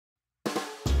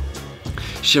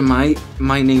Shemai,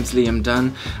 my name's Liam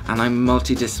Dunne and I'm a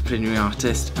multidisciplinary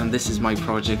artist, and this is my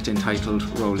project entitled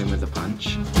Rolling with a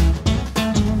Punch.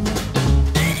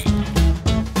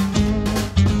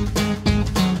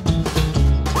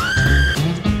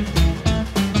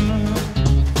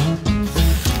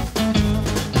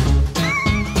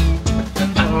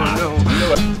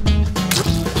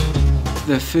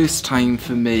 The first time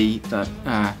for me that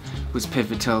was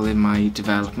pivotal in my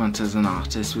development as an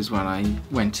artist was when I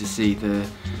went to see the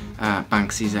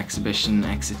Banksy's exhibition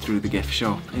Exit Through the Gift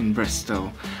Shop in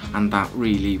Bristol, and that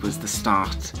really was the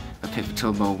start, a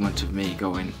pivotal moment of me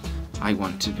going, I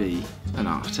want to be an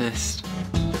artist.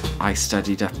 I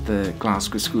studied at the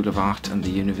Glasgow School of Art and the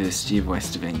University of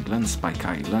West of England, Spike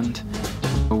Island.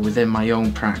 Within my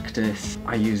own practice,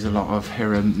 I use a lot of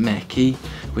hirameki,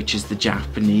 which is the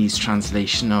Japanese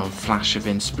translation of flash of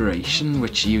inspiration,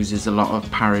 which uses a lot of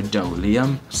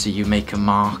pareidolia. So you make a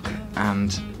mark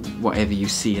and whatever you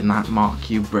see in that mark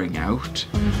you bring out.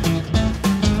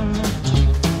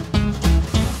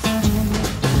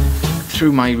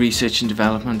 Through my Research and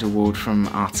Development Award from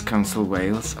Arts Council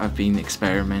Wales, I've been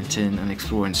experimenting and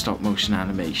exploring stop motion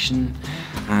animation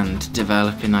and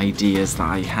developing ideas that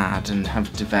I had and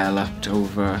have developed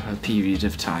over a period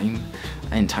of time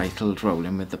entitled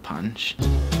Rolling with the Punch.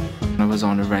 I was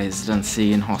on a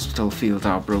residency in Hospital Field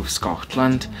Arbroath,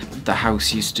 Scotland. The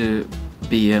house used to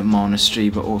be a monastery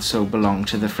but also belonged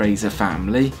to the Fraser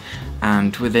family,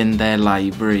 and within their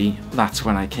library that's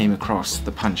when I came across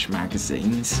the Punch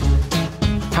magazines.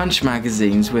 Punch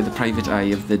magazines were the private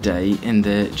eye of the day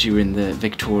during the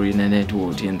Victorian and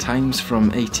Edwardian times from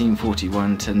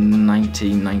 1841 to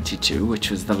 1992,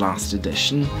 which was the last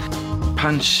edition.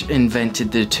 Punch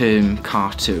invented the term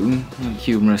cartoon,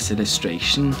 humorous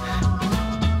illustration.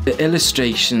 The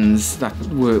illustrations that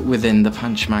were within the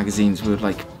Punch magazines were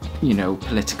like, you know,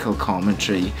 political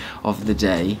commentary of the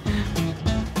day.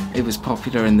 It was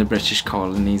popular in the British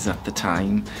colonies at the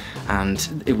time,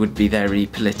 and it would be very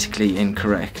politically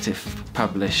incorrect if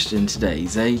published in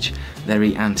today's age.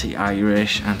 Very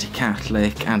anti-Irish,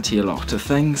 anti-Catholic, anti a lot of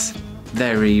things.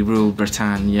 Very rule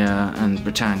Britannia and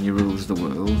Britannia rules the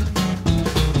world.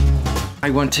 I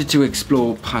wanted to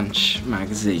explore Punch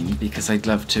magazine because I'd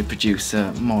love to produce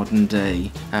a modern day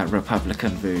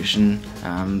Republican version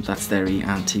that's very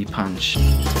anti-Punch.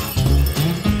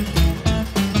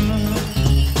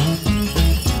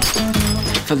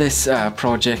 For this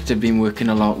project I've been working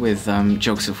a lot with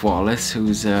Joseph Wallace,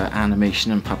 who's an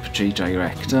animation and puppetry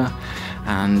director,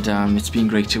 and it's been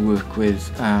great to work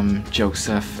with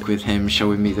Joseph, with him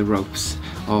showing me the ropes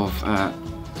of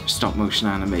stop motion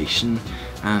animation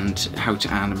and how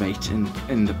to animate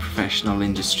in the professional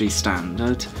industry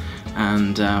standard.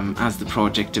 And as the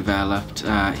project developed,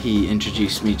 he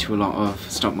introduced me to a lot of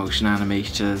stop motion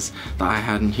animators that I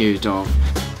hadn't heard of.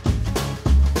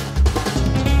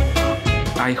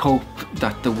 I hope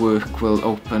that the work will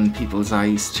open people's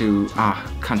eyes to our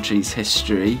country's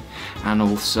history, and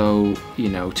also, you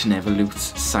know, to never lose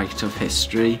sight of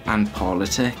history and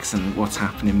politics and what's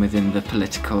happening within the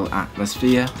political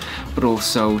atmosphere, but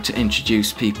also to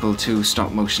introduce people to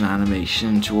stop motion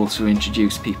animation, to also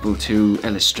introduce people to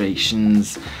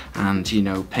illustrations and, you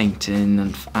know,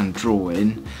 painting and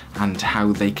drawing, and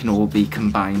how they can all be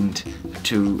combined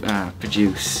to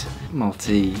produce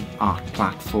multi-art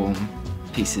platform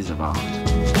pieces of art.